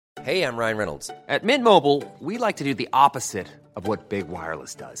Hey, I'm Ryan Reynolds. At Mint Mobile, we like to do the opposite of what Big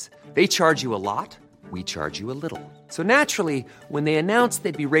Wireless does. They charge you a lot, we charge you a little. So naturally, when they announced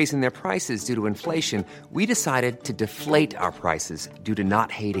they'd be raising their prices due to inflation, we decided to deflate our prices due to not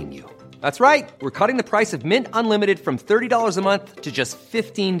hating you. That's right. We're cutting the price of Mint Unlimited from $30 a month to just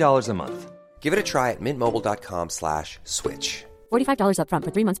 $15 a month. Give it a try at mintmobile.com/switch. $45 up front for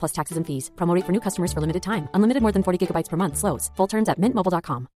 3 months plus taxes and fees. Promo rate for new customers for limited time. Unlimited more than 40 gigabytes per month. Slows full terms at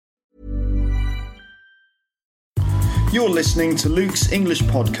mintmobile.com. You're listening to Luke's English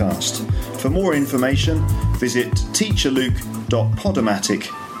Podcast. For more information, visit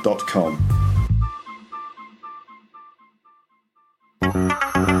teacherluke.podomatic.com.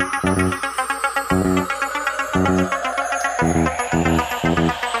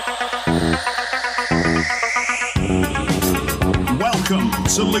 Welcome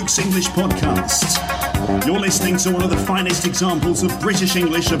to Luke's English Podcast. You're listening to one of the finest examples of British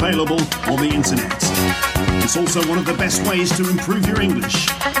English available on the internet. It's also one of the best ways to improve your English.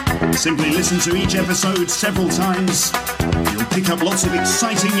 Simply listen to each episode several times. You'll pick up lots of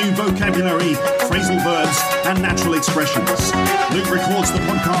exciting new vocabulary, phrasal verbs, and natural expressions. Luke records the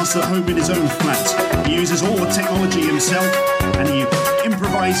podcast at home in his own flat. He uses all the technology himself, and he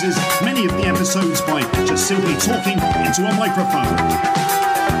improvises many of the episodes by just simply talking into a microphone.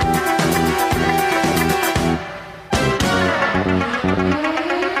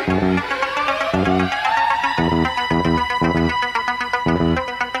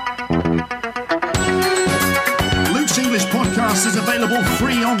 Luke's English Podcast is available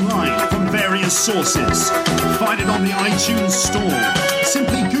free online from various sources. Find it on the iTunes Store.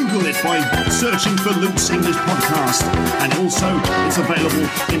 Simply Google it by searching for Luke's English Podcast. And also, it's available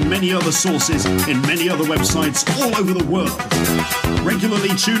in many other sources, in many other websites all over the world.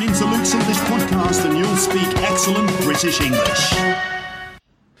 Regularly tune into Luke's English Podcast and you'll speak excellent British English.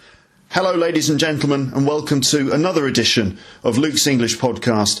 Hello, ladies and gentlemen, and welcome to another edition of Luke's English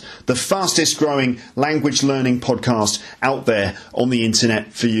Podcast, the fastest growing language learning podcast out there on the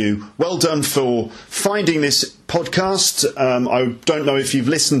internet for you. Well done for finding this podcast. I don't know if you've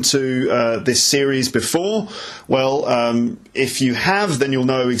listened to this series before. Well, if you have, then you'll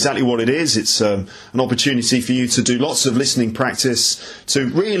know exactly what it is. It's an opportunity for you to do lots of listening practice to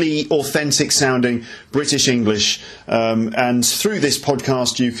really authentic sounding British English. And through this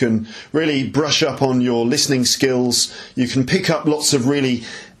podcast, you can really brush up on your listening skills. You can pick up lots of really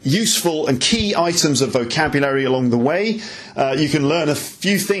useful and key items of vocabulary along the way. You can learn a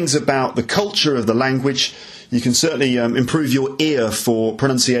few things about the culture of the language. You can certainly improve your ear for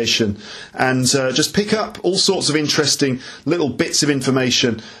pronunciation and just pick up all sorts of interesting little bits of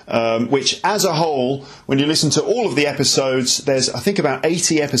information, which as a whole, when you listen to all of the episodes, there's I think about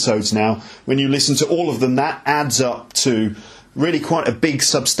 80 episodes now, when you listen to all of them, that adds up to really quite a big,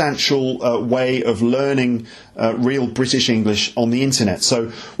 substantial way of learning real British English on the internet.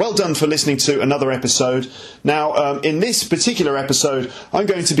 So, well done for listening to another episode. Now, in this particular episode, I'm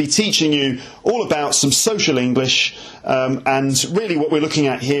going to be teaching you all about some social English, and really what we're looking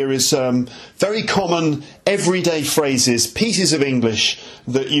at here is very common, everyday phrases, pieces of English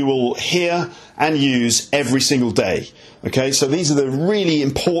that you will hear and use every single day. Okay, so these are the really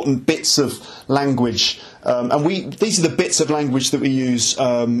important bits of language, and these are the bits of language that we use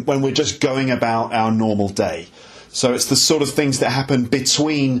when we're just going about our normal day. So it's the sort of things that happen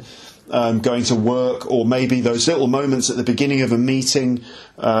between going to work, or maybe those little moments at the beginning of a meeting,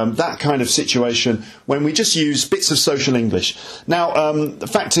 that kind of situation when we just use bits of social English. Now, the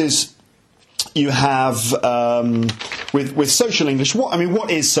fact is, you have with social English.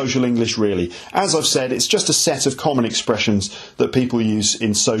 What is social English really? As I've said, it's just a set of common expressions that people use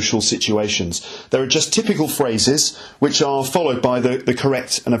in social situations. There are just typical phrases which are followed by the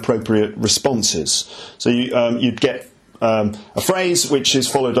correct and appropriate responses. So you'd get a phrase which is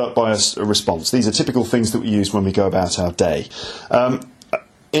followed up by a response. These are typical things that we use when we go about our day.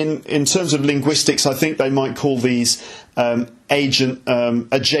 In terms of linguistics, I think they might call these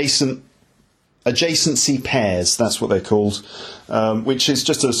adjacency pairs, that's what they're called, which is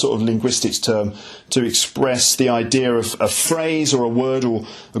just a sort of linguistics term to express the idea of a phrase or a word or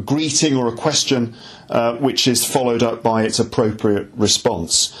a greeting or a question which is followed up by its appropriate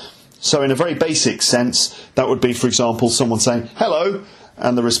response. So in a very basic sense, that would be, for example, someone saying, hello,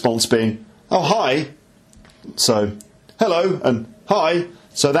 and the response being, oh, hi. So, hello and hi.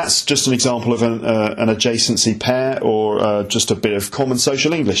 So that's just an example of an adjacency pair, or just a bit of common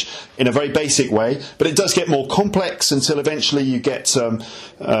social English in a very basic way. But it does get more complex until eventually you get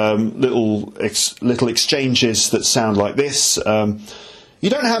little exchanges that sound like this. You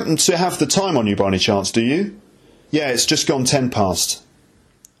don't happen to have the time on you by any chance, do you? Yeah, it's just gone 10 past.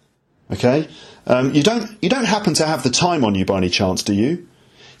 Okay? You don't happen to have the time on you by any chance, do you?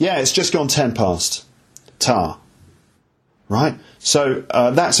 Yeah, it's just gone 10 past. Ta. Right? So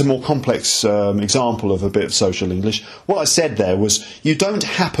that's a more complex example of a bit of social English. What I said there was, you don't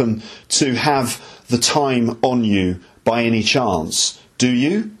happen to have the time on you by any chance, do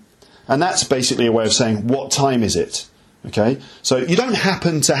you? And that's basically a way of saying, what time is it? Okay? So you don't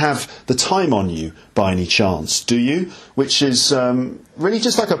happen to have the time on you by any chance, do you? Which is really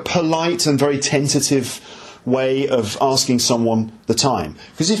just like a polite and very tentative way of asking someone the time.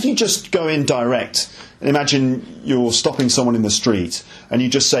 Because if you just go in direct, imagine you're stopping someone in the street and you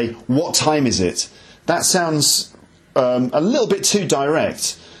just say, what time is it? That sounds a little bit too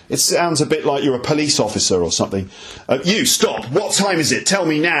direct. It sounds a bit like you're a police officer or something. You, stop! What time is it? Tell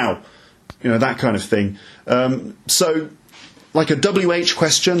me now! You know, that kind of thing. So, like a WH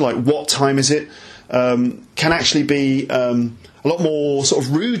question, like what time is it, can actually be a lot more sort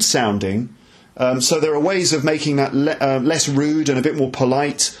of rude sounding. So there are ways of making that less rude and a bit more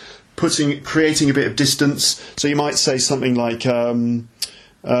polite, creating a bit of distance. So you might say something like, do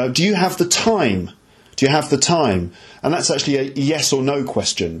you have the time? Do you have the time? And that's actually a yes or no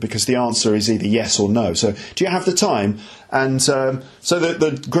question, because the answer is either yes or no. So, do you have the time? And so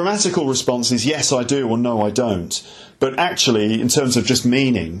the grammatical response is yes, I do, or no, I don't. But actually, in terms of just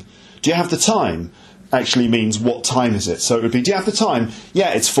meaning, do you have the time actually means what time is it? So it would be, do you have the time?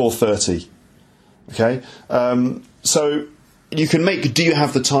 Yeah, it's 4:30. Okay? So you can make do you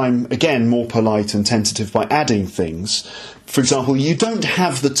have the time, again, more polite and tentative by adding things. For example, you don't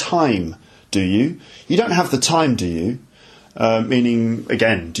have the time, do you? You don't have the time, do you? Meaning,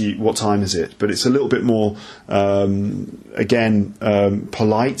 again, what time is it? But it's a little bit more,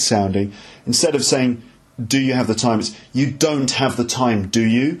 polite sounding. Instead of saying, do you have the time? It's, you don't have the time, do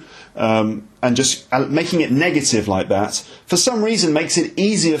you? And just making it negative like that, for some reason, makes it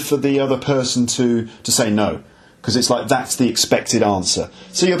easier for the other person to say no. Because it's like, that's the expected answer.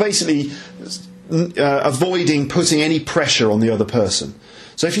 So you're basically avoiding putting any pressure on the other person.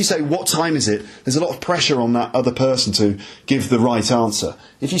 So if you say, what time is it? There's a lot of pressure on that other person to give the right answer.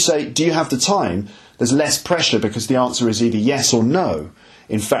 If you say, do you have the time? There's less pressure because the answer is either yes or no.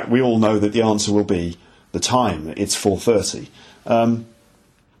 In fact, we all know that the answer will be the time. It's 4:30.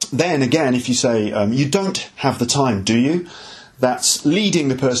 Then again, if you say, you don't have the time, do you? That's leading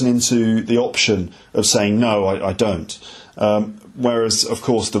the person into the option of saying, no, I don't. Whereas, of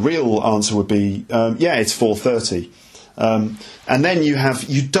course, the real answer would be, yeah, it's 4:30. And then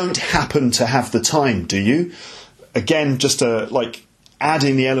you don't happen to have the time, do you? Again, just like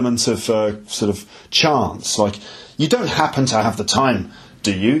adding the element of sort of chance. Like, you don't happen to have the time,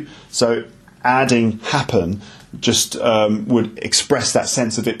 do you? So adding happen just would express that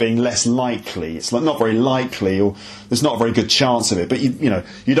sense of it being less likely. It's not very likely, or there's not a very good chance of it. But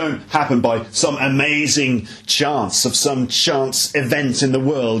you don't happen by some amazing chance of some chance event in the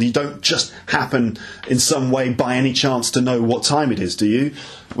world. You don't just happen in some way by any chance to know what time it is, do you?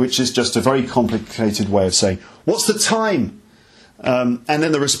 Which is just a very complicated way of saying, what's the time? And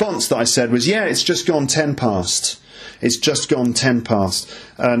then the response that I said was, yeah, it's just gone 10 past. It's just gone 10 past.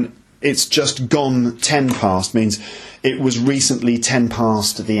 And it's just gone 10 past means it was recently 10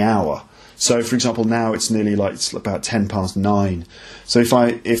 past the hour. So, for example, now it's nearly like it's about 10 past 9. So if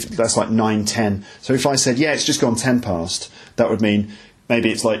that's like 9:10. So if I said, yeah, it's just gone 10 past, that would mean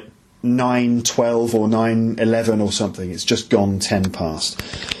maybe it's like 9:12 or 9:11 or something. It's just gone 10 past.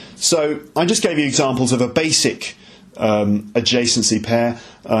 So I just gave you examples of a basic adjacency pair,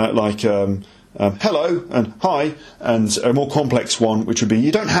 like hello and hi, and a more complex one, which would be,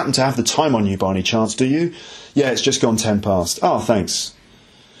 you don't happen to have the time on you by any chance, do you? Yeah, it's just gone 10 past. Oh, thanks.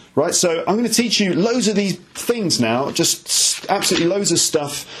 Right, so I'm going to teach you loads of these things now, just absolutely loads of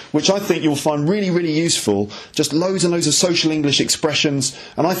stuff, which I think you'll find really, really useful. Just loads and loads of social English expressions,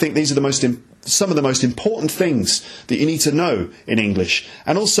 and I think these are some of the most important things that you need to know in English.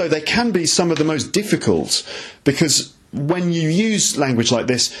 And also, they can be some of the most difficult, because when you use language like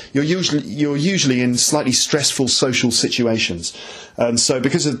this, you're usually in slightly stressful social situations. And so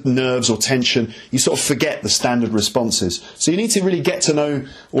because of nerves or tension, you sort of forget the standard responses. So you need to really get to know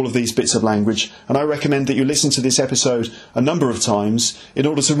all of these bits of language. And I recommend that you listen to this episode a number of times in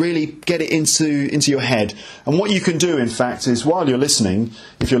order to really get it into your head. And what you can do, in fact, is while you're listening,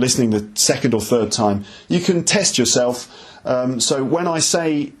 if you're listening the second or third time, you can test yourself. So when I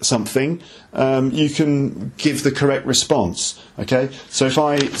say something, you can give the correct response. Okay? So if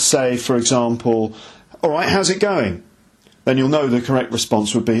I say, for example, all right, how's it going? Then you'll know the correct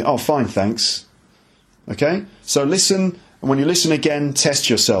response would be, oh, fine, thanks. Okay? So listen, and when you listen again, test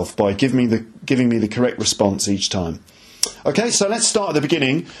yourself by giving me the correct response each time. Okay, so let's start at the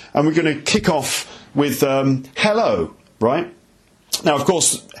beginning, and we're going to kick off with hello, right? Now, of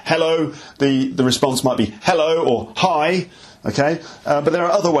course, hello, the response might be hello or hi, okay? But there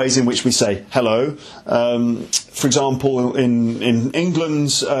are other ways in which we say hello. For example, in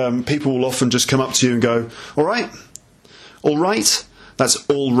England, people will often just come up to you and go, all right? All right? That's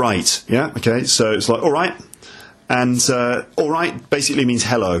all right, yeah? Okay, so it's like, all right? And all right basically means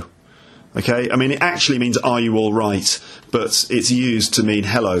hello. Okay, I mean, it actually means are you all right, but it's used to mean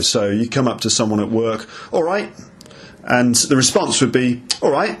hello. So you come up to someone at work, all right, and the response would be, all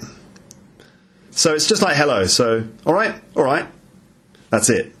right. So it's just like hello. So, all right, that's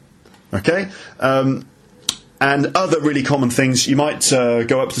it. Okay, and other really common things, you might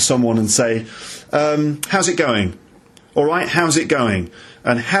go up to someone and say, how's it going? All right, how's it going?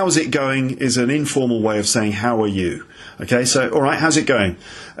 And how's it going is an informal way of saying how are you? Okay, so all right, how's it going?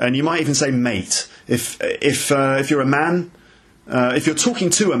 And you might even say mate. If you're a man, if you're talking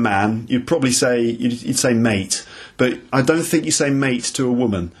to a man, you'd probably say you'd say mate. But I don't think you say mate to a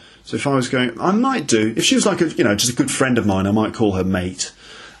woman. So if I was going, I might do. If she was like just a good friend of mine, I might call her mate.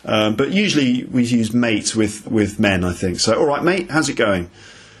 But usually we use mate with men, I think. So all right, mate, how's it going?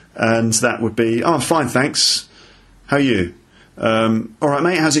 And that would be, oh, fine, thanks. How are you? All right,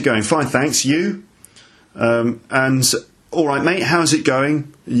 mate, how's it going? Fine, thanks. You? And all right, mate, how's it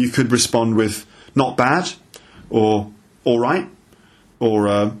going? You could respond with not bad, or all right,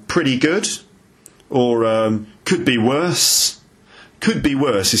 or pretty good, or could be worse. Could be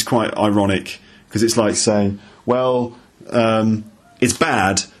worse is quite ironic because it's like saying, well, it's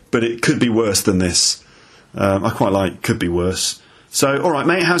bad, but it could be worse than this. I quite like could be worse. So, all right,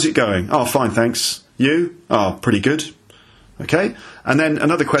 mate, how's it going? Oh, fine, thanks. You? Oh, pretty good. Okay, and then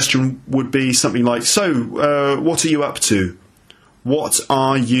another question would be something like, so, what are you up to? What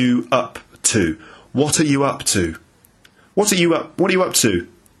are you up to? What are you up to? What are you up to?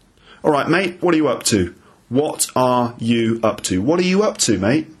 All right, mate, what are you up to? What are you up to? What are you up to,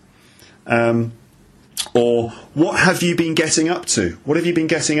 mate? Or what have you been getting up to? What have you been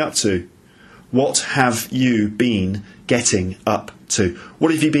getting up to? What have you been getting up to?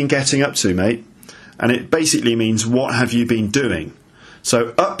 What have you been getting up to, mate? And it basically means what have you been doing?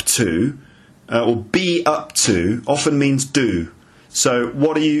 So up to or be up to often means do. So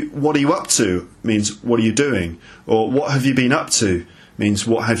what are you up to means what are you doing? Or what have you been up to means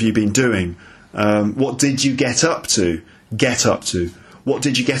what have you been doing? What did you get up to? Get up to. What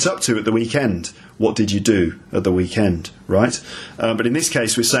did you get up to at the weekend? What did you do at the weekend? Right? But in this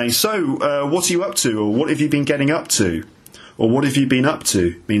case we're saying, so what are you up to? Or what have you been getting up to? Or what have you been up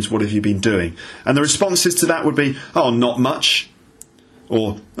to means what have you been doing. And the responses to that would be, oh, not much.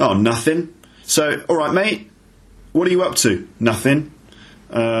 Or, oh, nothing. So, all right, mate, what are you up to? Nothing.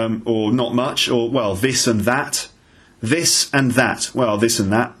 Or not much. Or, well, this and that. This and that. Well, this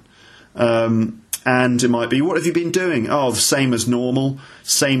and that. And it might be, what have you been doing? Oh, the same as normal.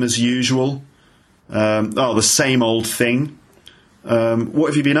 Same as usual. Oh, the same old thing. What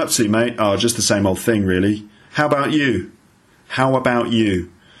have you been up to, mate? Oh, just the same old thing, really. How about you? How about you?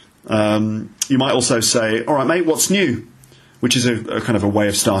 You might also say, all right, mate, what's new? Which is a kind of a way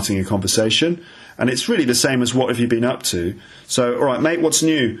of starting a conversation. And it's really the same as what have you been up to? So, all right, mate, what's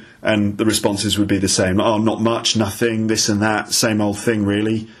new? And the responses would be the same. Oh, not much, nothing, this and that, same old thing,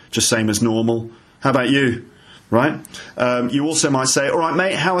 really. Just same as normal. How about you? Right? You also might say, all right,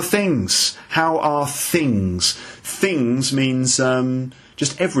 mate, how are things? How are things? Things means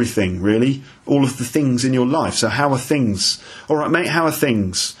just everything, really. All of the things in your life. So how are things? All right, mate, how are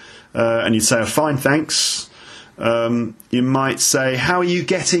things? And you'd say, oh, fine, thanks. You might say, how are you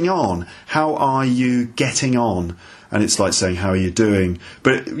getting on? How are you getting on? And it's like saying, how are you doing?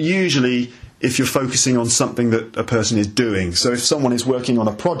 But usually, if you're focusing on something that a person is doing, so if someone is working on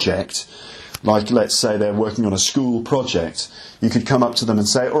a project, like let's say they're working on a school project, you could come up to them and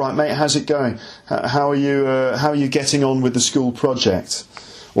say, all right, mate, how's it going? How are you getting on with the school project?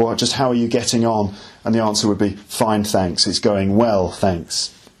 Or just how are you getting on? And the answer would be, fine, thanks. It's going well,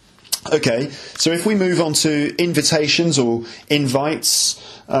 thanks. Okay, so if we move on to invitations or invites,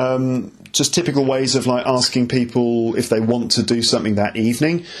 just typical ways of like asking people if they want to do something that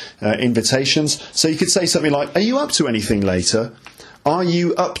evening, invitations. So you could say something like, are you up to anything later? Are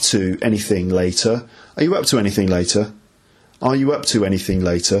you up to anything later? Are you up to anything later? Are you up to anything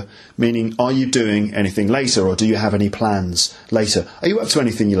later? Meaning, are you doing anything later, or do you have any plans later? Are you up to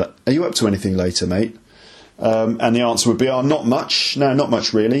anything? Are you up to anything later, mate? And the answer would be, oh, not much. No, not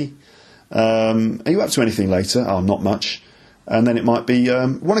much really. Are you up to anything later? Oh, not much. And then it might be,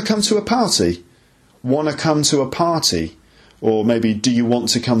 want to come to a party? Want to come to a party? Or maybe, do you want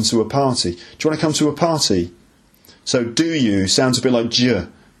to come to a party? Do you want to come to a party? So do you sounds a bit like j,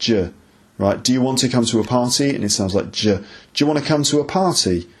 right? Do you want to come to a party? And it sounds like j. Do you want to come to a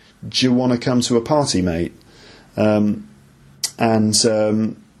party? Do you want to come to a party, mate? Or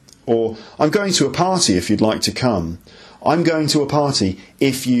I'm going to a party if you'd like to come. I'm going to a party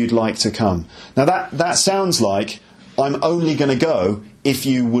if you'd like to come. Now that sounds like I'm only going to go if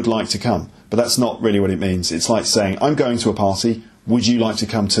you would like to come. But that's not really what it means. It's like saying, I'm going to a party, would you like to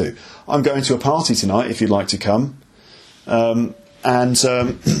come too? I'm going to a party tonight if you'd like to come. Do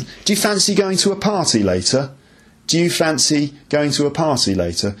you fancy going to a party later? Do you fancy going to a party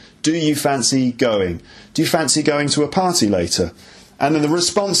later? Do you fancy going? Do you fancy going to a party later? And then the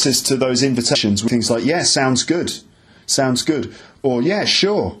responses to those invitations were things like, yeah, sounds good. Sounds good. Or, yeah,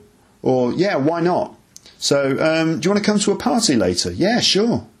 sure. Or, yeah, why not? So, do you want to come to a party later? Yeah,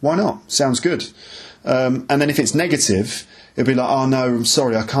 sure. Why not? Sounds good. And then if it's negative, it'll be like, oh no, I'm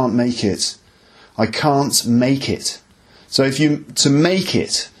sorry, I can't make it. I can't make it. So to make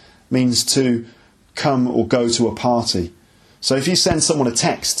it means to come or go to a party. So if you send someone a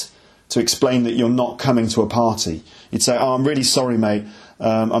text to explain that you're not coming to a party, you'd say, oh, I'm really sorry, mate.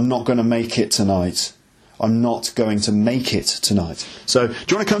 I'm not going to make it tonight. I'm not going to make it tonight. So, do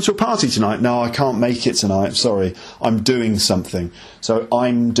you want to come to a party tonight? No, I can't make it tonight. Sorry, I'm doing something. So,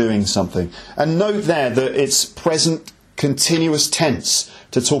 I'm doing something. And note there that it's present continuous tense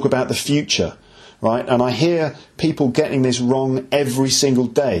to talk about the future, right? And I hear people getting this wrong every single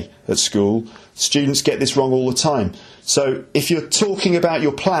day at school. Students get this wrong all the time. So, if you're talking about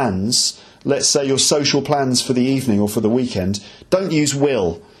your plans, let's say your social plans for the evening or for the weekend, don't use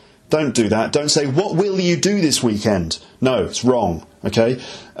will. Don't do that. Don't say, what will you do this weekend? No, it's wrong, okay?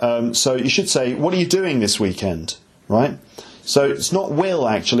 So you should say, what are you doing this weekend, right? So it's not will,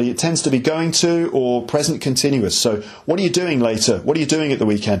 actually. It tends to be going to or present continuous. So what are you doing later? What are you doing at the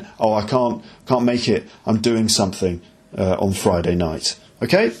weekend? Oh, I can't make it. I'm doing something on Friday night,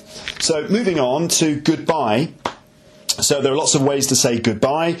 okay? So moving on to goodbye. So there are lots of ways to say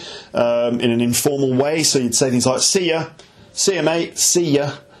goodbye in an informal way. So you'd say things like, see ya, mate, see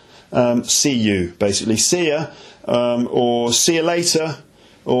ya. See you, basically. See ya, or see you later,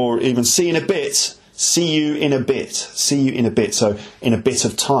 or even see in a bit. See you in a bit. See you in a bit. So in a bit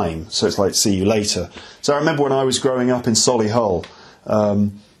of time. So it's like see you later. So I remember when I was growing up in Solihull,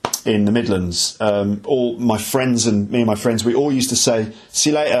 in the Midlands, all my friends and me and my friends, we all used to say,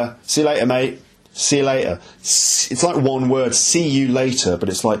 see you later, mate. See you later. It's like one word, see you later, but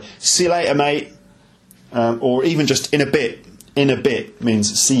it's like, see you later, mate. Or even just in a bit. In a bit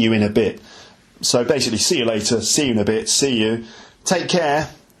means see you in a bit. So basically, see you later, see you in a bit, see you. Take care.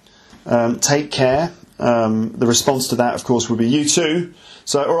 Take care. The response to that, of course, would be you too.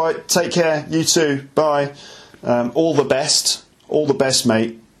 So, all right, take care, you too, bye. All the best,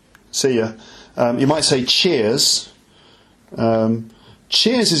 mate. See ya. You might say cheers.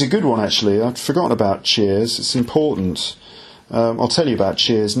 Cheers is a good one, actually. I'd forgotten about cheers. It's important. I'll tell you about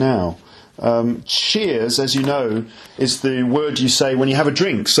cheers now. Cheers, as you know, is the word you say when you have a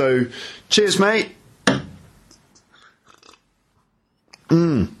drink. So, cheers, mate.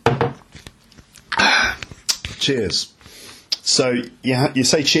 Cheers. So, you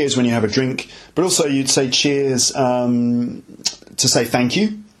say cheers when you have a drink, but also you'd say cheers to say thank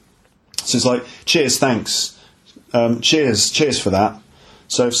you. So it's like, cheers, thanks. Cheers for that.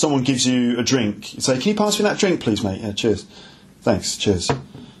 So if someone gives you a drink, you say, can you pass me that drink, please, mate? Yeah, cheers. Thanks, cheers.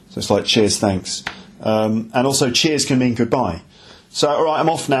 So it's like, cheers, thanks. And also, cheers can mean goodbye. So, all right, I'm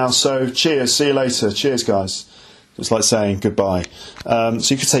off now, so cheers, see you later. Cheers, guys. It's like saying goodbye. So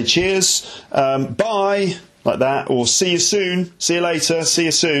you could say cheers, bye, like that, or see you soon, see you later, see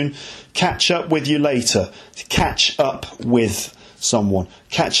you soon. Catch up with you later. Catch up with someone.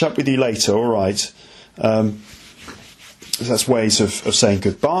 Catch up with you later, all right. That's ways of saying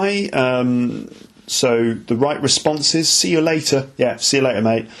goodbye. So the right response is, see you later. Yeah, see you later,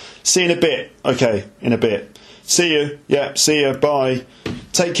 mate. See you in a bit. Okay, in a bit. See you. Yeah, see you. Bye.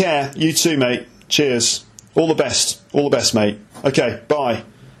 Take care. You too, mate. Cheers. All the best. All the best, mate. Okay, bye.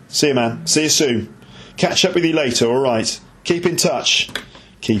 See you, man. See you soon. Catch up with you later, all right. Keep in touch.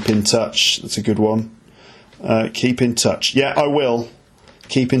 Keep in touch. That's a good one. Keep in touch. Yeah, I will.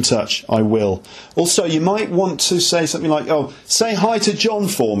 Keep in touch. I will. Also, you might want to say something like, oh, say hi to John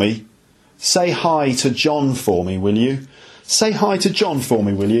for me. Say hi to John for me, will you? Say hi to John for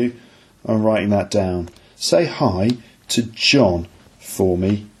me, will you? I'm writing that down. Say hi to John for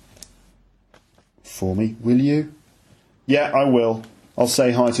me. For me, will you? Yeah, I will. I'll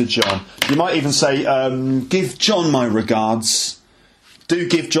say hi to John. You might even say, give John my regards. Do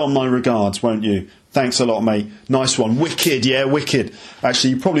give John my regards, won't you? Thanks a lot, mate. Nice one. Wicked, yeah, wicked.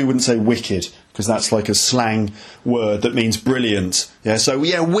 Actually, you probably wouldn't say wicked. because that's like a slang word that means brilliant. Yeah, so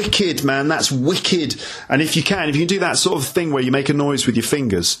yeah, wicked, man, that's wicked. And if you can do that sort of thing where you make a noise with your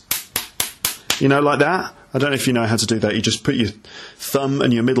fingers, you know, like that. I don't know if you know how to do that. You just put your thumb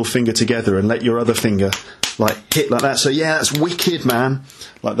and your middle finger together and let your other finger like hit like that. So yeah, that's wicked, man,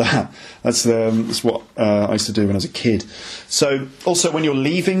 like that. That's what I used to do when I was a kid. So also when you're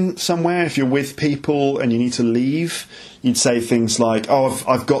leaving somewhere, if you're with people and you need to leave, you'd say things like, "Oh,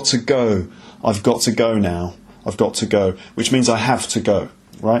 I've got to go. I've got to go now. I've got to go," which means I have to go,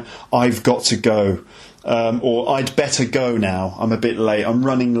 right? I've got to go. Or I'd better go now. I'm a bit late. I'm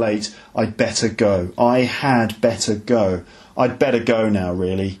running late. I'd better go. I had better go. I'd better go now,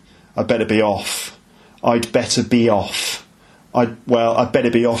 really. I'd better be off. I'd better be off. I'd better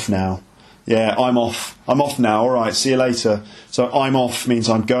be off now. Yeah, I'm off. I'm off now. All right, see you later. So I'm off means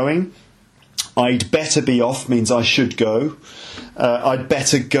I'm going. I'd better be off means I should go. I'd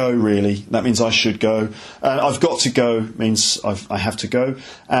better go, really. That means I should go. I've got to go means I have to go.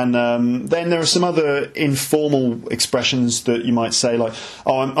 And then there are some other informal expressions that you might say, like,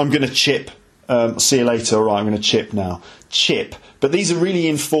 "Oh, I'm going to chip. See you later. All right, I'm going to chip now." Chip. But these are really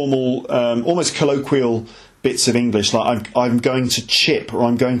informal, almost colloquial bits of English, like I'm going to chip, or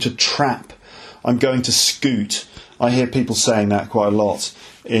I'm going to trap. I'm going to scoot. I hear people saying that quite a lot.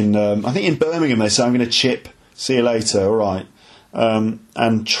 I think in Birmingham they say, "I'm going to chip. See you later. All right."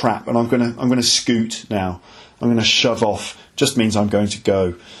 And trap, and I'm going to scoot now. I'm going to shove off. Just means I'm going to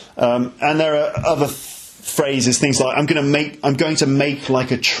go. And there are other phrases, things like I'm going to make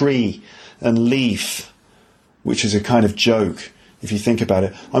like a tree and leaf, which is a kind of joke if you think about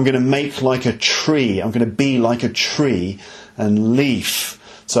it. I'm going to make like a tree. I'm going to be like a tree and leaf.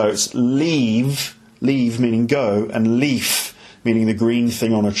 So it's leave meaning go, and leaf meaning the green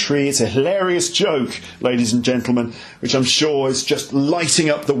thing on a tree. It's a hilarious joke, ladies and gentlemen, which I'm sure is just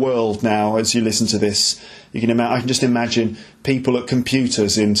lighting up the world now as you listen to this. I can just imagine people at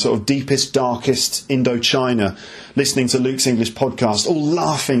computers in sort of deepest, darkest Indochina listening to Luke's English podcast, all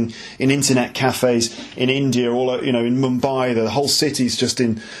laughing in internet cafes in India, all in Mumbai. The whole city's just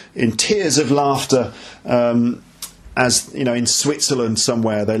in tears of laughter. As in Switzerland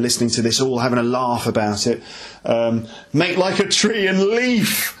somewhere, they're listening to this, all having a laugh about it. Make like a tree and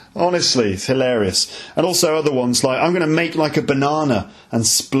leaf. Honestly, it's hilarious. And also other ones like, I'm going to make like a banana and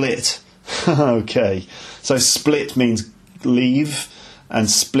split. Okay. So split means leave, and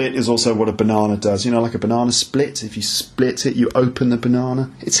split is also what a banana does. Like a banana split. If you split it, you open the banana.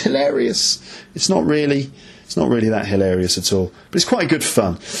 It's hilarious. It's not really that hilarious at all, but it's quite good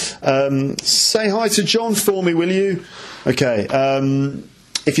fun. Say hi to John for me, will you? Okay.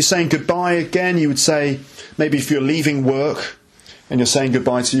 If you're saying goodbye again, you would say, maybe if you're leaving work and you're saying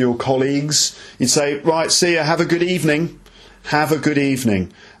goodbye to your colleagues, you'd say, "Right, see ya, have a good evening. Have a good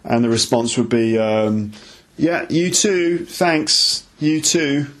evening." And the response would be, "Yeah, you too, thanks. You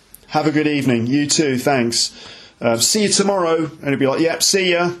too. Have a good evening. You too, thanks. See you tomorrow." And it'd be like, "Yep,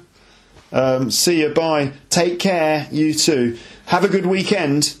 see ya. See ya, bye. Take care, you too. Have a good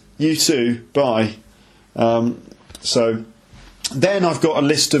weekend, you too, bye." So then I've got a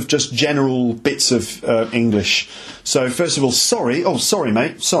list of just general bits of English. So first of all, sorry. "Oh, sorry,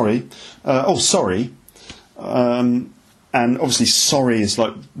 mate. Sorry. Oh, sorry." And obviously sorry is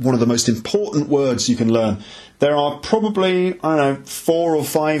like one of the most important words you can learn. There are probably, 4 or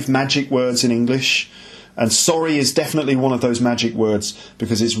 5 magic words in English. And sorry is definitely one of those magic words,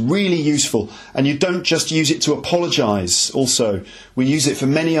 because it's really useful. And you don't just use it to apologise also. We use it for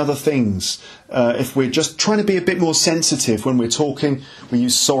many other things. If we're just trying to be a bit more sensitive when we're talking, we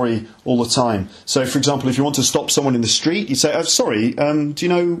use sorry all the time. So, for example, if you want to stop someone in the street, you say, "Oh, sorry, do you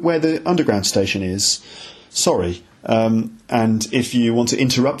know where the underground station is? Sorry." And if you want to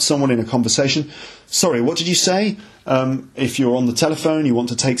interrupt someone in a conversation, "Sorry, what did you say?" If you're on the telephone, you want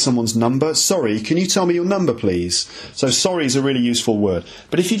to take someone's number, "Sorry, can you tell me your number, please?" So sorry is a really useful word.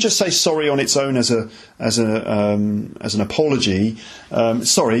 But if you just say sorry on its own as an apology,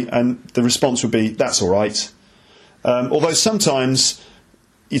 sorry, and the response would be, "That's all right." Although sometimes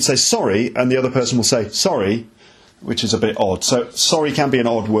you'd say sorry and the other person will say sorry, which is a bit odd. So sorry can be an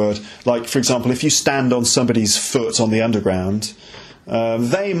odd word. Like, for example, if you stand on somebody's foot on the underground,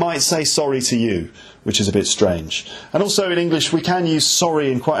 they might say sorry to you, which is a bit strange. And also in English, we can use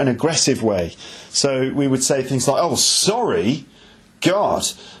sorry in quite an aggressive way. So we would say things like, "Oh, sorry, God,"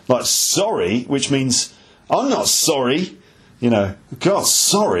 like sorry, which means, "I'm not sorry," "God,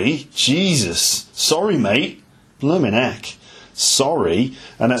 sorry, Jesus, sorry, mate, bloomin' heck, sorry."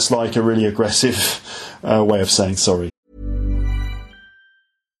 And that's like a really aggressive way of saying sorry.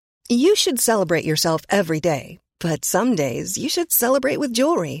 You should celebrate yourself every day, but some days you should celebrate with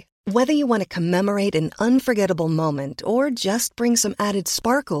jewelry. Whether you want to commemorate an unforgettable moment or just bring some added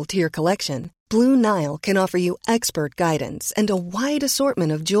sparkle to your collection, Blue Nile can offer you expert guidance and a wide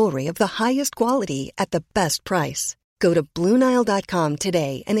assortment of jewelry of the highest quality at the best price. Go to BlueNile.com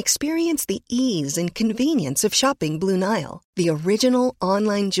today and experience the ease and convenience of shopping Blue Nile, the original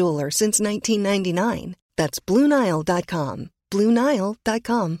online jeweler since 1999. That's BlueNile.com.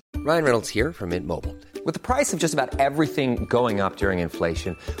 BlueNile.com. Ryan Reynolds here from Mint Mobile. With the price of just about everything going up during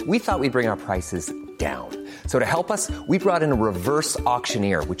inflation, we thought we'd bring our prices down. So to help us, we brought in a reverse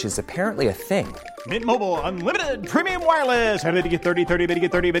auctioneer, which is apparently a thing. Mint Mobile Unlimited Premium Wireless. How to get 30, 30, bit to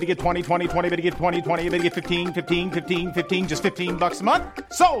get 30, bit to get 20, 20, 20, bit to get 20, 20, bit to get 15, 15, 15, 15, just $15 a month?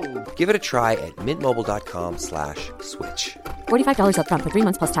 Sold! Give it a try at mintmobile.com/switch. $45 up front for 3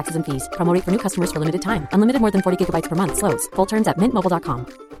 months plus taxes and fees. Promo rate for new customers for limited time. Unlimited more than 40 gigabytes per month. Slows full terms at mintmobile.com.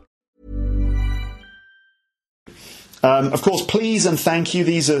 Of course, please and thank you.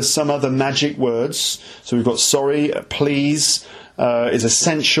 These are some other magic words. So we've got sorry, please is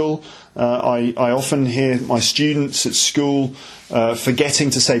essential. I often hear my students at school forgetting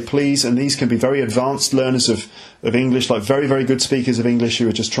to say please, and these can be very advanced learners of English, like very, very good speakers of English who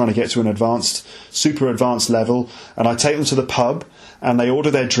are just trying to get to an advanced, super advanced level. And I take them to the pub and they order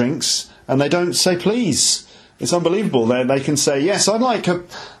their drinks and they don't say please. It's unbelievable. They can say, yes, I'd like a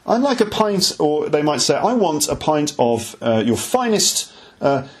pint, or they might say, I want a pint of your finest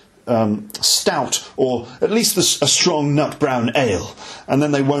stout, or at least a strong nut brown ale. And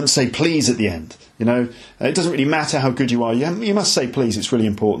then they won't say please at the end. You know, it doesn't really matter how good you are. You must say please. It's really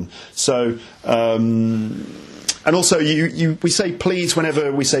important. So, and also we say please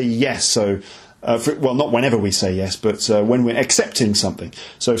whenever we say yes. So. Well, not whenever we say yes, but when we're accepting something.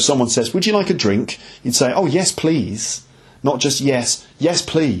 So if someone says, would you like a drink? You'd say, oh, yes, please. Not just yes, yes,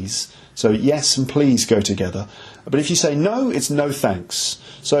 please. So yes and please go together. But if you say no, it's no thanks.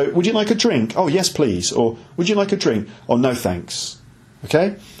 So would you like a drink? Oh, yes, please. Or would you like a drink? Oh, no thanks.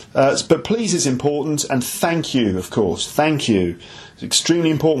 Okay? But please is important, and thank you, of course. Thank you. It's extremely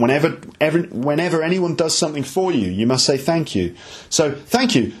important. Whenever anyone does something for you, you must say thank you. So,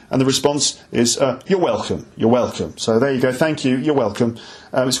 thank you. And the response is, you're welcome. You're welcome. So there you go. Thank you. You're welcome.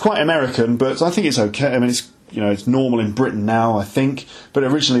 It's quite American, but I think it's okay. I mean, it's normal in Britain now, I think. But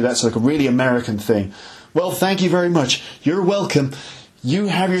originally that's like a really American thing. Well, thank you very much. You're welcome. You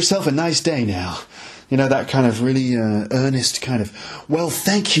have yourself a nice day now. You know, that kind of really earnest kind of, well,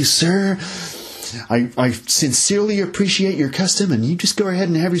 thank you, sir. I sincerely appreciate your custom, and you just go ahead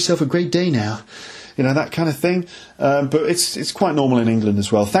and have yourself a great day now. You know, that kind of thing. But it's quite normal in England as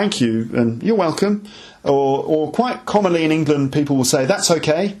well. Thank you, and you're welcome. Or quite commonly in England, people will say, that's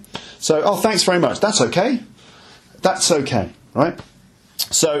okay. So, oh, thanks very much. That's okay. That's okay, right?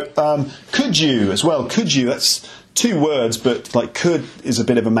 So, could you as well? Could you? That's two words, but like could is a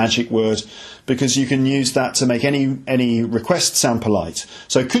bit of a magic word, because you can use that to make any request sound polite.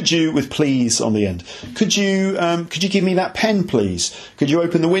 So could you with please on the end. Could you give me that pen, please? Could you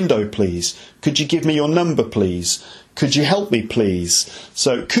open the window, please? Could you give me your number, please? Could you help me, please?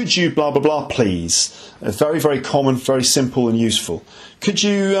 So could you blah blah blah, please? Very, very common, very simple and useful. Could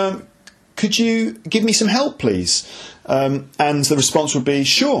you give me some help, please? And the response would be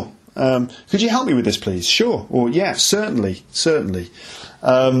sure. Could you help me with this, please? Sure. Or yeah, certainly.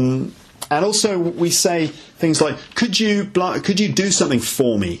 And also we say things like, could you do something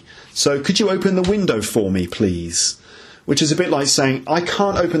for me? So could you open the window for me, please? Which is a bit like saying, I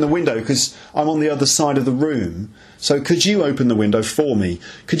can't open the window because I'm on the other side of the room. So could you open the window for me?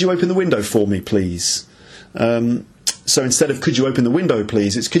 Could you open the window for me, please? So instead of could you open the window,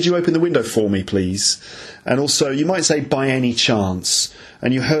 please, it's could you open the window for me, please? And also you might say by any chance.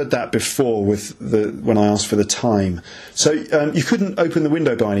 And you heard that before with when I asked for the time. So you couldn't open the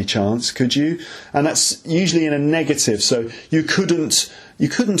window by any chance, could you? And that's usually in a negative. So you couldn't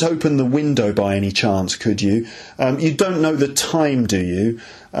open the window by any chance, could you? You don't know the time, do you?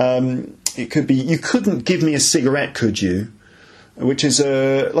 It could be you couldn't give me a cigarette, could you? Which is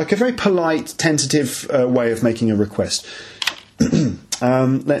like a very polite, tentative way of making a request.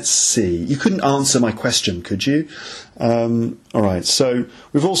 Let's see. You couldn't answer my question, could you? All right. So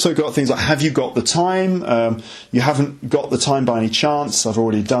we've also got things like, have you got the time? You haven't got the time by any chance. I've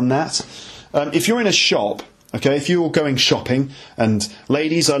already done that. If you're in a shop, okay, if you're going shopping, and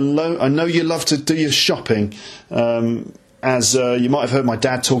ladies, I know you love to do your shopping, as you might have heard my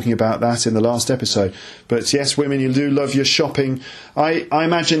dad talking about that in the last episode. But yes, women, you do love your shopping. I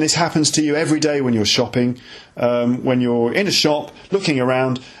imagine this happens to you every day when you're shopping, when you're in a shop, looking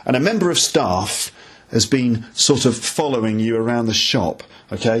around, and a member of staff has been sort of following you around the shop,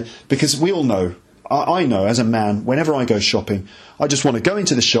 okay? Because we all know, I know as a man, whenever I go shopping, I just want to go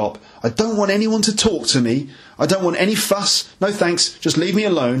into the shop. I don't want anyone to talk to me. I don't want any fuss. No thanks. Just leave me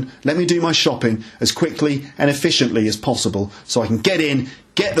alone. Let me do my shopping as quickly and efficiently as possible so I can get in,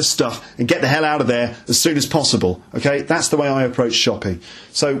 get the stuff and get the hell out of there as soon as possible. Okay, that's the way I approach shopping.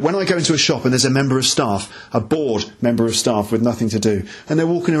 So when I go into a shop and there's a member of staff, a bored member of staff with nothing to do, and they're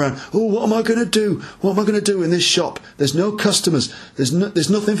walking around, oh, what am I going to do? What am I going to do in this shop? There's no customers. There's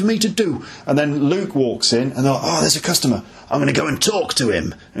nothing for me to do. And then Luke walks in and they're like, oh, there's a customer. I'm going to go and talk to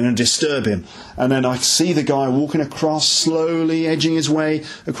him. I'm going to disturb him. And then I see the guy walking across, slowly edging his way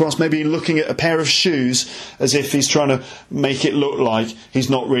across, maybe looking at a pair of shoes as if he's trying to make it look like he's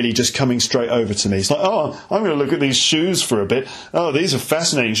not really just coming straight over to me. He's like, oh, I'm going to look at these shoes for a bit. Oh, these are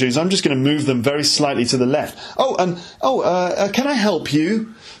fascinating shoes. I'm just going to move them very slightly to the left. Can I help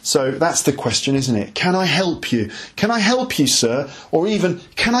you? So that's the question, isn't it? Can I help you? Can I help you, sir? Or even,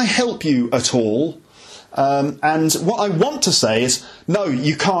 can I help you at all? And what I want to say is, no,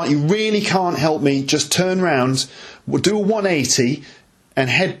 you can't. You really can't help me. Just turn round, do a 180 and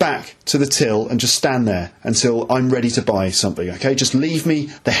head back to the till and just stand there until I'm ready to buy something, okay? Just leave me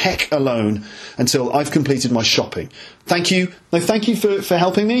the heck alone until I've completed my shopping. Thank you. No, thank you for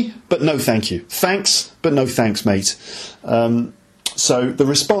helping me, but no thank you. Thanks, but no thanks, mate. So the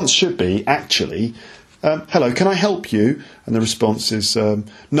response should be, actually, hello, can I help you? And the response is,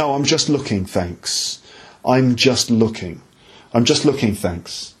 no, I'm just looking, thanks. I'm just looking. I'm just looking,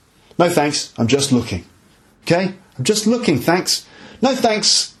 thanks. No thanks, I'm just looking. Okay? I'm just looking, thanks. No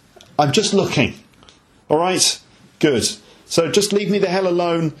thanks, I'm just looking. Alright? Good. So just leave me the hell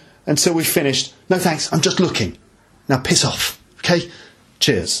alone until we've finished. No thanks, I'm just looking. Now piss off. Okay?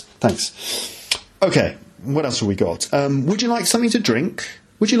 Cheers. Thanks. Okay, what else have we got? Would you like something to drink?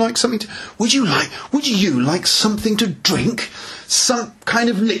 Would you like something would you like something to drink? Some kind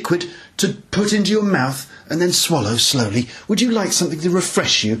of liquid to put into your mouth and then swallow slowly? Would you like something to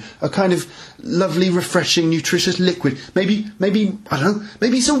refresh you? A kind of lovely, refreshing, nutritious liquid? Maybe, I don't know,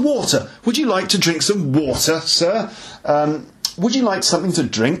 maybe some water. Would you like to drink some water, sir? Would you like something to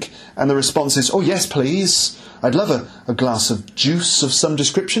drink? And the response is, oh yes, please. I'd love a glass of juice of some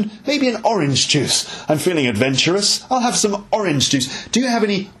description. Maybe an orange juice. I'm feeling adventurous. I'll have some orange juice. Do you have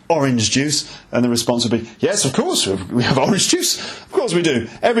any orange juice? And the response would be, yes, of course, we have orange juice. Of course we do.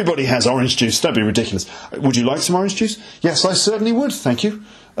 Everybody has orange juice. Don't be ridiculous. Would you like some orange juice? Yes, I certainly would, thank you.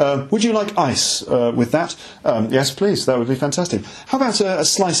 Would you like ice with that? Yes, please. That would be fantastic. How about a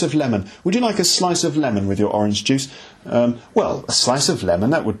slice of lemon? Would you like a slice of lemon with your orange juice? Well, a slice of lemon,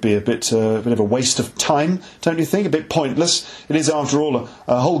 that would be a bit of a waste of time, don't you think? A bit pointless. It is, after all,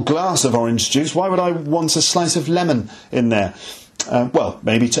 a whole glass of orange juice. Why would I want a slice of lemon in there? Well,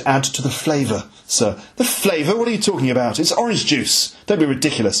 maybe to add to the flavour, sir. The flavour? What are you talking about? It's orange juice. Don't be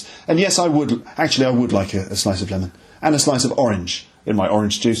ridiculous. And yes, I would like a slice of lemon and a slice of orange in my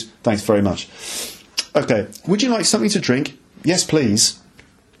orange juice. Thanks very much. Okay, would you like something to drink? Yes, please.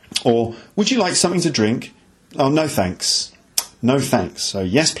 Or, would you like something to drink? Oh, no thanks. No thanks. So,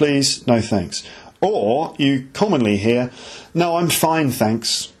 yes, please, no thanks. Or, you commonly hear, no, I'm fine,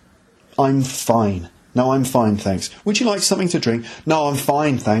 thanks. I'm fine. No, I'm fine, thanks. Would you like something to drink? No, I'm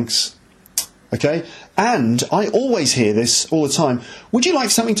fine, thanks. Okay? And I always hear this all the time. Would you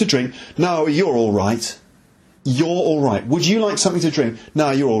like something to drink? No, you're all right. You're all right. Would you like something to drink?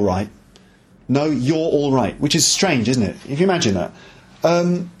 No, you're all right. No, you're all right. Which is strange, isn't it? If you imagine that.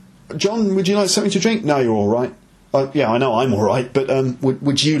 John, would you like something to drink? No, you're all right. Yeah, I know I'm all right, but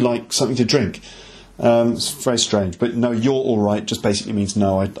would you like something to drink? It's very strange. But no, you're all right just basically means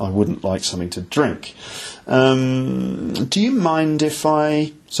no, I wouldn't like something to drink. Do you mind if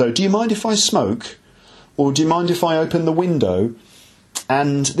I smoke? Or do you mind if I open the window?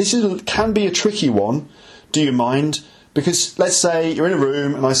 And this can be a tricky one. Do you mind? Because let's say you're in a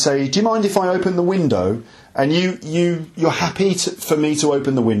room and I say, do you mind if I open the window? And you're happy for me to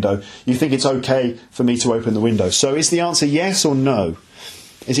open the window. You think it's okay for me to open the window. So is the answer yes or no?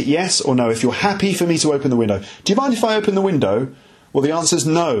 Is it yes or no? If you're happy for me to open the window. Do you mind if I open the window? Well, the answer's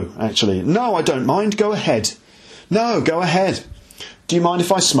no, actually. No, I don't mind. Go ahead. No, go ahead. Do you mind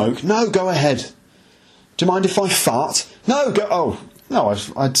if I smoke? No, go ahead. Do you mind if I fart? No, go... Oh, no,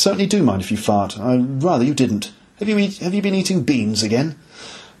 I certainly do mind if you fart. I'd rather you didn't. Have you been eating beans again?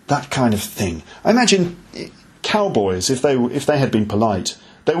 That kind of thing. I imagine cowboys, if they had been polite,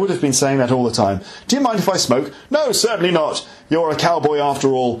 they would have been saying that all the time. Do you mind if I smoke? No, certainly not. You're a cowboy after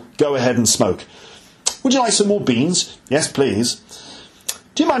all. Go ahead and smoke. Would you like some more beans? Yes, please.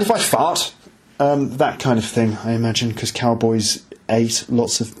 Do you mind if I fart? That kind of thing, I imagine, because cowboys ate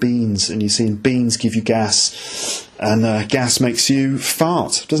lots of beans, and you've seen beans give you gas, and gas makes you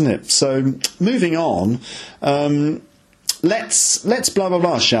fart, doesn't it? So, moving on, let's blah blah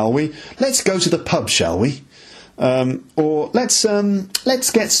blah, shall we? Let's go to the pub, shall we? Or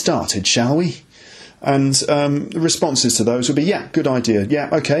let's get started, shall we? And the responses to those would be, yeah, good idea. Yeah,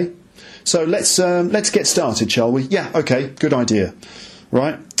 okay. So let's get started, shall we? Yeah, okay, good idea.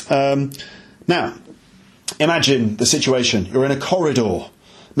 Right? Now, imagine the situation. You're in a corridor,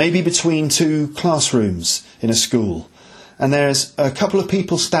 maybe between two classrooms in a school, and there's a couple of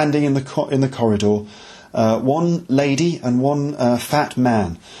people standing in the corridor. One lady and one fat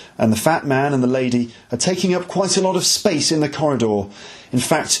man. And the fat man and the lady are taking up quite a lot of space in the corridor. In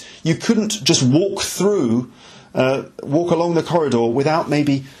fact, you couldn't just walk along the corridor without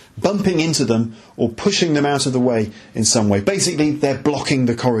maybe bumping into them or pushing them out of the way in some way. Basically, they're blocking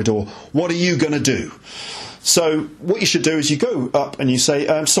the corridor. What are you going to do? So what you should do is you go up and you say,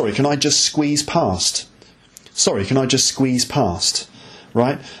 sorry, can I just squeeze past? Sorry, can I just squeeze past?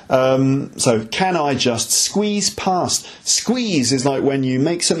 Right? So, can I just squeeze past? Squeeze is like when you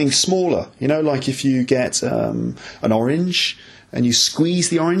make something smaller. You know, like if you get an orange and you squeeze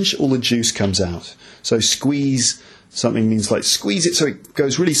the orange, all the juice comes out. So, squeeze something means like squeeze it so it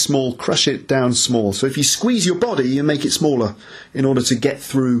goes really small, crush it down small. So, if you squeeze your body, you make it smaller in order to get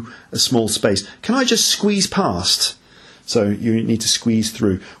through a small space. Can I just squeeze past? So you need to squeeze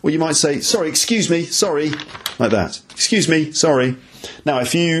through. Or you might say, sorry, excuse me, sorry, like that. Excuse me, sorry. Now,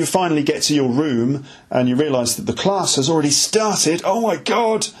 if you finally get to your room and you realise that the class has already started, oh my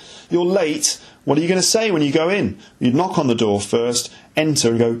God, you're late, what are you going to say when you go in? You knock on the door first, enter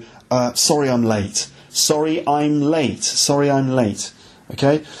and go, sorry, I'm late. Sorry, I'm late. Sorry, I'm late.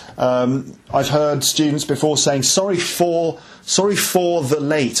 Okay? I've heard students before saying, sorry for the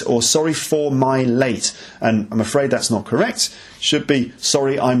late, or sorry for my late. And I'm afraid that's not correct. Should be,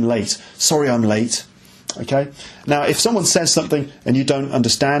 sorry, I'm late. Sorry, I'm late. Okay? Now, if someone says something and you don't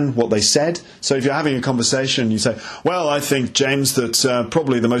understand what they said, so if you're having a conversation, you say, well, I think, James, that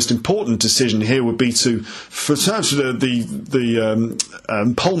probably the most important decision here would be to the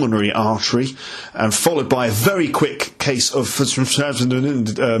pulmonary artery, followed by a very quick case of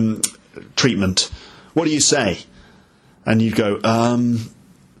treatment. What do you say? And you go,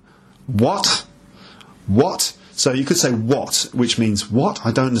 what? What? So you could say what, which means what?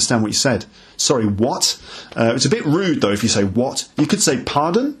 I don't understand what you said. Sorry, what? It's a bit rude, though, if you say what. You could say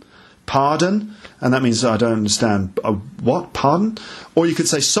pardon, pardon, and that means I don't understand. What? Pardon? Or you could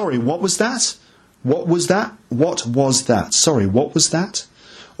say, sorry, what was that? What was that? What was that? Sorry, what was that?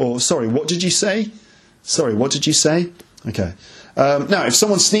 Or, sorry, what did you say? Sorry, what did you say? Okay. Now, if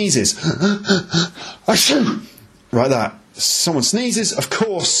someone sneezes, achoo! Right, that. Someone sneezes, of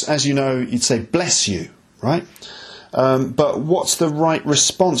course, as you know, you'd say bless you, right? But what's the right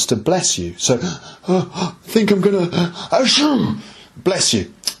response to bless you? So, I think I'm going to, bless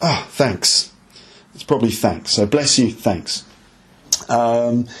you. Oh, thanks. It's probably thanks. So, bless you, thanks.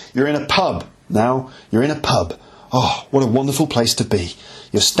 You're in a pub now. You're in a pub. Oh, what a wonderful place to be.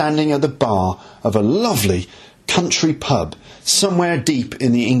 You're standing at the bar of a lovely country pub somewhere deep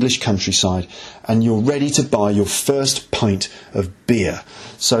in the English countryside, and you're ready to buy your first pint of beer.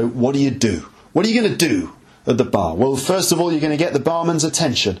 So what do? What are you going to do at the bar? Well, first of all, you're going to get the barman's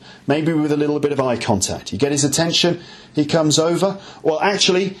attention, maybe with a little bit of eye contact. You get his attention, he comes over. Well,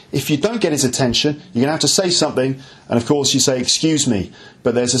 actually, if you don't get his attention, you're going to have to say something, and of course you say, excuse me,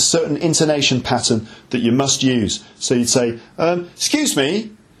 but there's a certain intonation pattern that you must use. So you'd say, excuse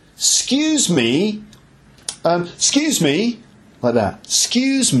me, excuse me, excuse me, like that.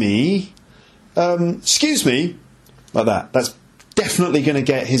 Excuse me, like that. That's definitely going to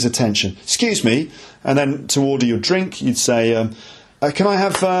get his attention. Excuse me, and then to order your drink, you'd say, "Can I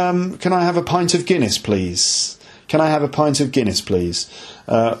have a pint of Guinness, please? Can I have a pint of Guinness, please?"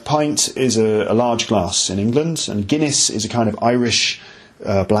 Pint is a large glass in England, and Guinness is a kind of Irish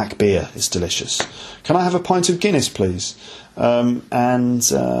black beer. It's delicious. Can I have a pint of Guinness, please?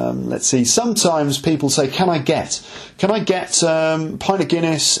 Let's see, sometimes people say, can I get a pint of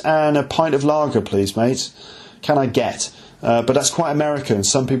Guinness and a pint of lager, please, mate? Can I get? But that's quite American.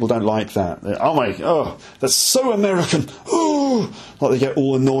 Some people don't like that. Oh, that's so American. Oh, like they get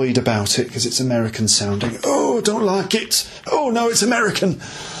all annoyed about it because it's American sounding. Oh, don't like it. Oh, no, it's American.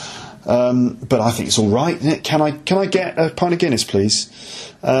 But I think it's all right, isn't it? Can I get a pint of Guinness, please?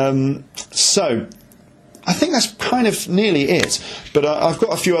 So I think that's kind of nearly it. But I've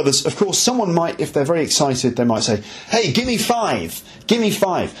got a few others. Of course, someone might, if they're very excited, they might say, hey, give me five. Give me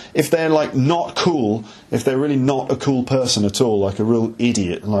five. If they're, like, not cool, if they're really not a cool person at all, like a real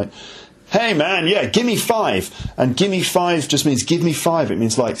idiot, like, Hey man, yeah, give me 5. And give me 5 just means give me 5. It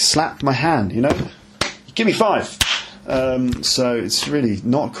means like slap my hand, you know? Give me 5. So it's really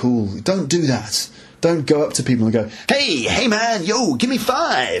not cool. Don't do that. Don't go up to people and go, hey man, yo, give me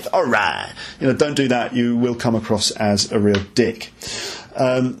 5. All right. You know, don't do that. You will come across as a real dick.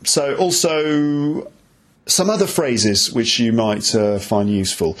 So also some other phrases which you might find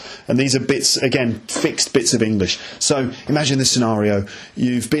useful. And these are bits, again, fixed bits of English. So imagine this scenario.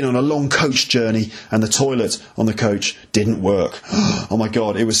 You've been on a long coach journey and the toilet on the coach didn't work. Oh my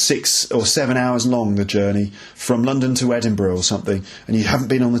God, it was 6 or 7 hours long, the journey from London to Edinburgh or something. And you haven't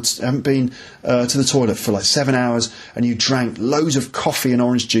been to the toilet for like 7 hours, and you drank loads of coffee and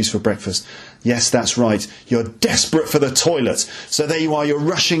orange juice for breakfast. Yes, that's right. You're desperate for the toilet. So there you are, you're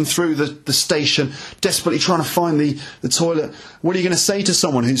rushing through the station, desperately trying to find the toilet. What are you going to say to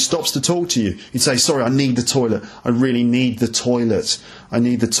someone who stops to talk to you? You'd say, sorry, I need the toilet. I really need the toilet. I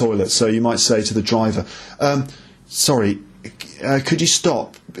need the toilet. So you might say to the driver, sorry, could you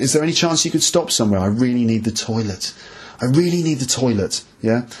stop? Is there any chance you could stop somewhere? I really need the toilet. I really need the toilet,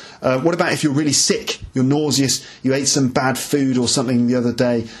 yeah? What about if you're really sick, you're nauseous, you ate some bad food or something the other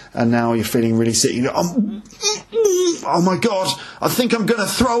day, and now you're feeling really sick. You go, oh my God, I think I'm going to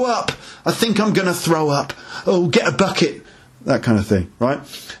throw up. I think I'm going to throw up. Oh, get a bucket. That kind of thing, right?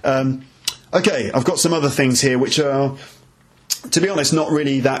 Okay, I've got some other things here which are, to be honest, not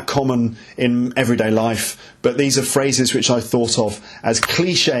really that common in everyday life, but these are phrases which I thought of as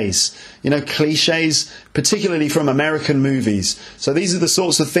cliches. You know, cliches, particularly from American movies. So these are the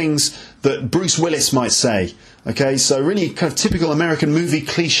sorts of things that Bruce Willis might say. Okay, so really kind of typical American movie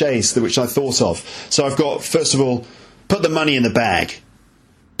cliches which I thought of. So I've got, first of all, put the money in the bag.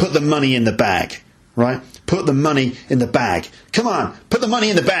 Put the money in the bag, right? Put the money in the bag. Come on, put the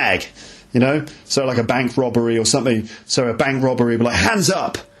money in the bag. You know, so like a bank robbery or something. So a bank robbery, but like, hands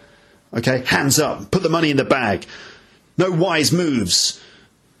up. Okay, hands up. Put the money in the bag. No wise moves.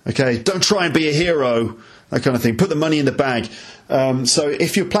 Okay, don't try and be a hero. That kind of thing. Put the money in the bag. So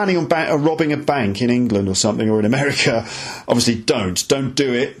if you're planning on robbing a bank in England or something, or in America, obviously don't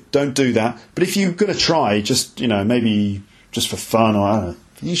do it. Don't do that. But if you're going to try, just, you know, maybe just for fun, or I don't know,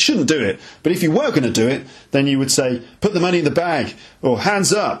 you shouldn't do it. But if you were going to do it, then you would say, put the money in the bag, or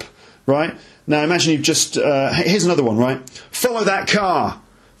hands up. Right? Now imagine you've just... here's another one, right? Follow that car.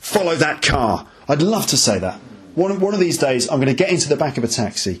 Follow that car. I'd love to say that. One of these days, I'm going to get into the back of a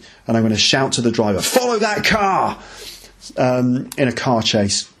taxi and I'm going to shout to the driver, follow that car! In a car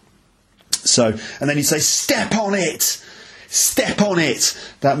chase. So, and then you'd say, step on it! Step on it!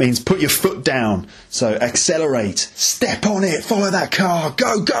 That means put your foot down. So accelerate. Step on it! Follow that car!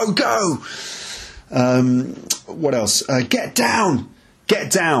 Go, go, go! What else? Get down!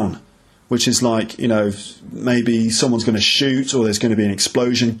 Get down! Which is like, you know, maybe someone's going to shoot or there's going to be an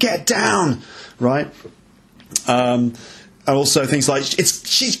explosion. Get down, right? And also things like,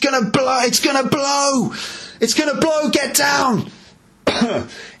 she's going to blow, it's going to blow, it's going to blow, get down.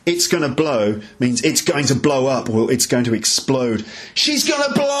 It's going to blow means it's going to blow up or it's going to explode. She's going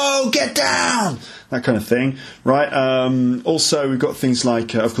to blow, get down. That kind of thing, right? Also, we've got things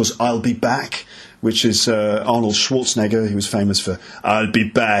like, of course, I'll be back, which is Arnold Schwarzenegger. He was famous for I'll be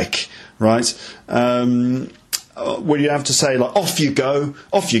back, right? Where you have to say, like, off you go,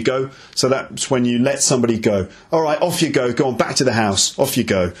 off you go. So that's when you let somebody go. All right, off you go on, back to the house, off you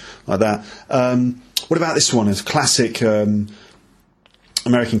go, like that. What about this one? It's a classic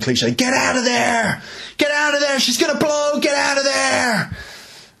American cliche. Get out of there! Get out of there! She's going to blow! Get out of there!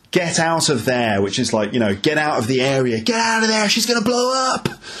 Get out of there, which is like, you know, get out of the area. Get out of there! She's going to blow up!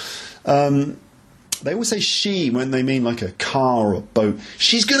 They always say she when they mean like a car or boat.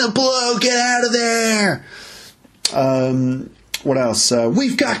 She's going to blow! Get out of there! What else?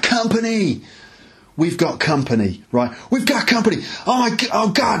 We've got company! We've got company, right? We've got company!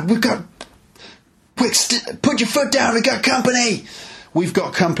 Oh God, we've got... Quick, put your foot down, we've got company! We've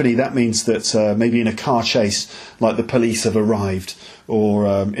got company. That means that maybe in a car chase, like the police have arrived, or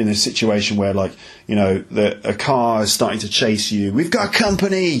in a situation where, like, you know, a car is starting to chase you. We've got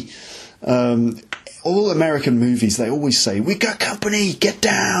company. All American movies, they always say, "We got company. Get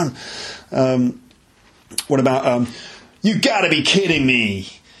down." What about you? Got to be kidding me!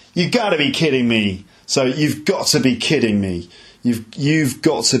 You got to be kidding me! So you've got to be kidding me. You've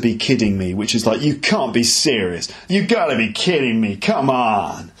got to be kidding me, which is like, you can't be serious. You got to be kidding me. Come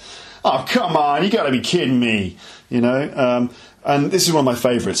on. Oh, come on. You got to be kidding me. You know? And this is one of my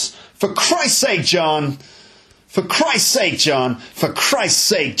favourites. For Christ's sake, John. For Christ's sake, John. For Christ's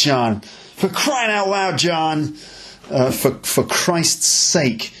sake, John. For crying out loud, John. For Christ's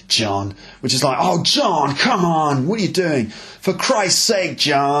sake, John. Which is like, oh, John, come on. What are you doing? For Christ's sake,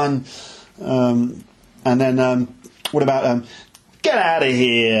 John. And then what about get out of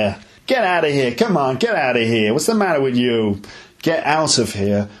here? Get out of here. Come on, get out of here. What's the matter with you? Get out of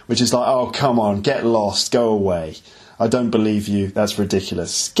here, which is like, oh, come on, get lost, go away. I don't believe you. That's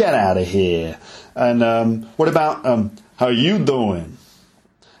ridiculous. Get out of here. And what about how you doing?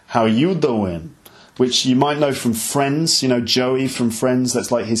 How you doing? Which you might know from Friends. You know, Joey from Friends.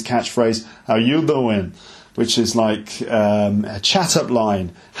 That's like his catchphrase. How you doing? Which is like a chat-up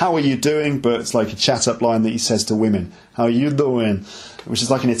line. How are you doing? But it's like a chat-up line that he says to women. How are you doing? Which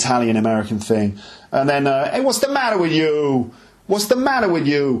is like an Italian-American thing. And then, hey, what's the matter with you? What's the matter with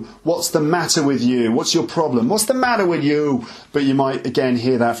you? What's the matter with you? What's your problem? What's the matter with you? But you might, again,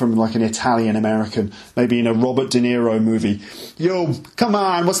 hear that from like an Italian-American, maybe in a Robert De Niro movie. Yo, come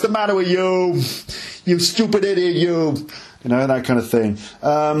on, what's the matter with you? You stupid idiot, you. You know, that kind of thing.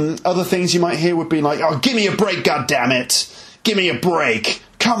 Other things you might hear would be like, oh, give me a break, goddammit. Give me a break.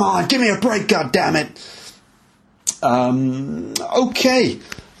 Come on, give me a break, goddammit. Okay,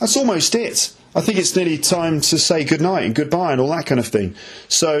 that's almost it. I think it's nearly time to say goodnight and goodbye and all that kind of thing.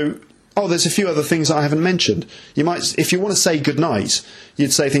 So, there's a few other things I haven't mentioned. You might, if you want to say goodnight,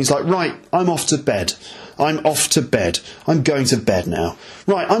 you'd say things like, right, I'm off to bed. I'm off to bed. I'm going to bed now.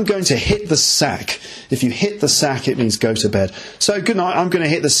 Right, I'm going to hit the sack. If you hit the sack, it means go to bed. So, good night, I'm going to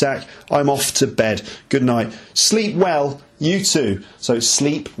hit the sack. I'm off to bed. Good night. Sleep well, you too. So,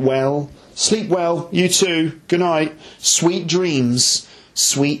 sleep well, you too. Good night. Sweet dreams.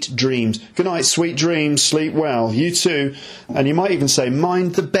 Sweet dreams. Good night, sweet dreams. Sleep well. You too. And you might even say,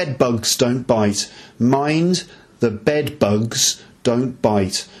 mind the bed bugs don't bite. Mind the bed bugs don't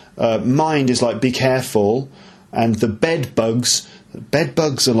bite. Mind is like be careful. And the bed bugs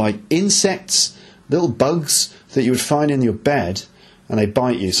are like insects, little bugs that you would find in your bed. And they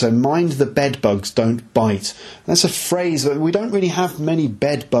bite you. So mind the bed bugs don't bite. That's a phrase that we don't really have many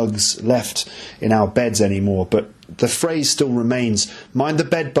bed bugs left in our beds anymore. But the phrase still remains. Mind the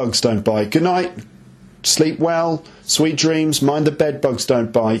bed bugs don't bite. Good night. Sleep well. Sweet dreams. Mind the bed bugs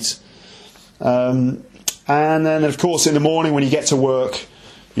don't bite. And then, of course, in the morning when you get to work,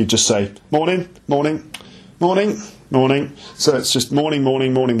 you just say, morning, morning, morning, morning. So it's just morning,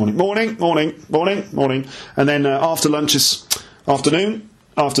 morning, morning, morning, morning, morning, morning, morning. And then after lunch is afternoon,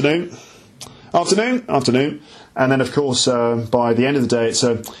 afternoon, afternoon, afternoon. And then, of course, by the end of the day, it's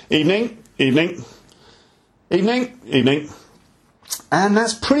evening, evening, evening, evening. And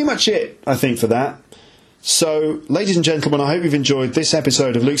that's pretty much it, I think, for that. So, ladies and gentlemen, I hope you've enjoyed this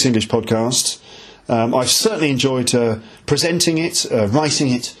episode of Luke's English Podcast. I've certainly enjoyed presenting it, writing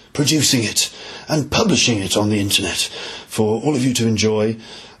it, producing it, and publishing it on the internet for all of you to enjoy.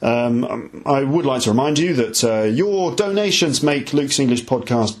 I would like to remind you that your donations make Luke's English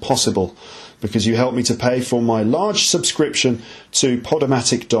Podcast possible because you help me to pay for my large subscription to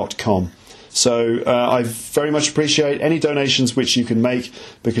Podomatic.com. So I very much appreciate any donations which you can make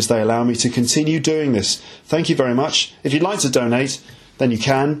because they allow me to continue doing this. Thank you very much. If you'd like to donate, then you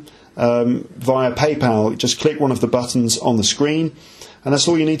can via PayPal. Just click one of the buttons on the screen and that's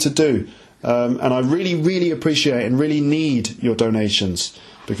all you need to do. And I really, really appreciate and really need your donations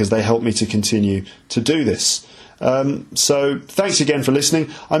because they help me to continue to do this. So thanks again for listening.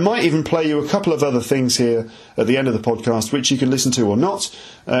 I might even play you a couple of other things here at the end of the podcast which you can listen to or not.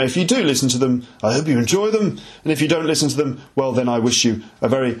 If you do listen to them, I hope you enjoy them. And if you don't listen to them, well then I wish you a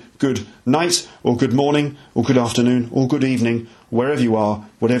very good night or good morning or good afternoon or good evening, wherever you are,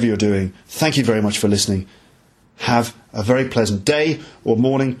 whatever you're doing. Thank you very much for listening. Have a very pleasant day, or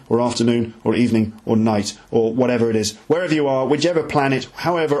morning, or afternoon, or evening, or night, or whatever it is. Wherever you are, whichever planet,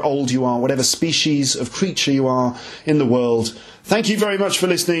 however old you are, whatever species of creature you are in the world. Thank you very much for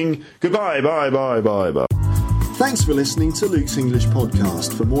listening. Goodbye, bye, bye, bye, bye. Thanks for listening to Luke's English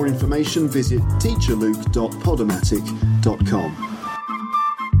Podcast. For more information, visit teacherluke.podomatic.com.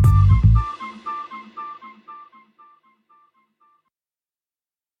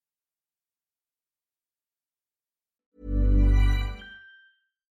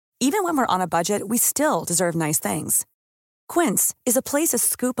 Even when we're on a budget, we still deserve nice things. Quince is a place to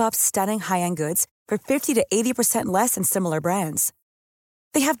scoop up stunning high-end goods for 50 to 80% less than similar brands.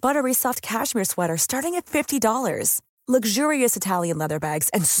 They have buttery soft cashmere sweaters starting at $50, luxurious Italian leather bags,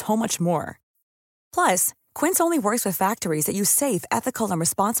 and so much more. Plus, Quince only works with factories that use safe, ethical, and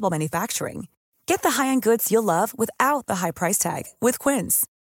responsible manufacturing. Get the high-end goods you'll love without the high price tag with Quince.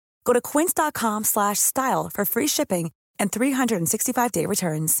 Go to quince.com/style for free shipping and 365-day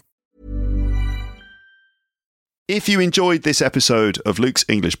returns. If you enjoyed this episode of Luke's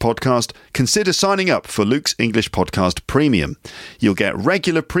English Podcast, consider signing up for Luke's English Podcast Premium. You'll get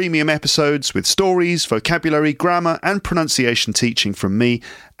regular premium episodes with stories, vocabulary, grammar and pronunciation teaching from me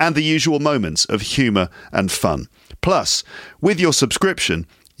and the usual moments of humour and fun. Plus, with your subscription,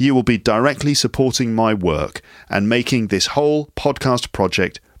 you will be directly supporting my work and making this whole podcast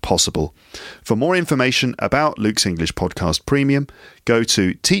project possible. For more information about Luke's English Podcast Premium, go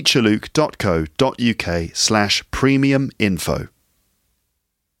to teacherluke.co.uk/premium info.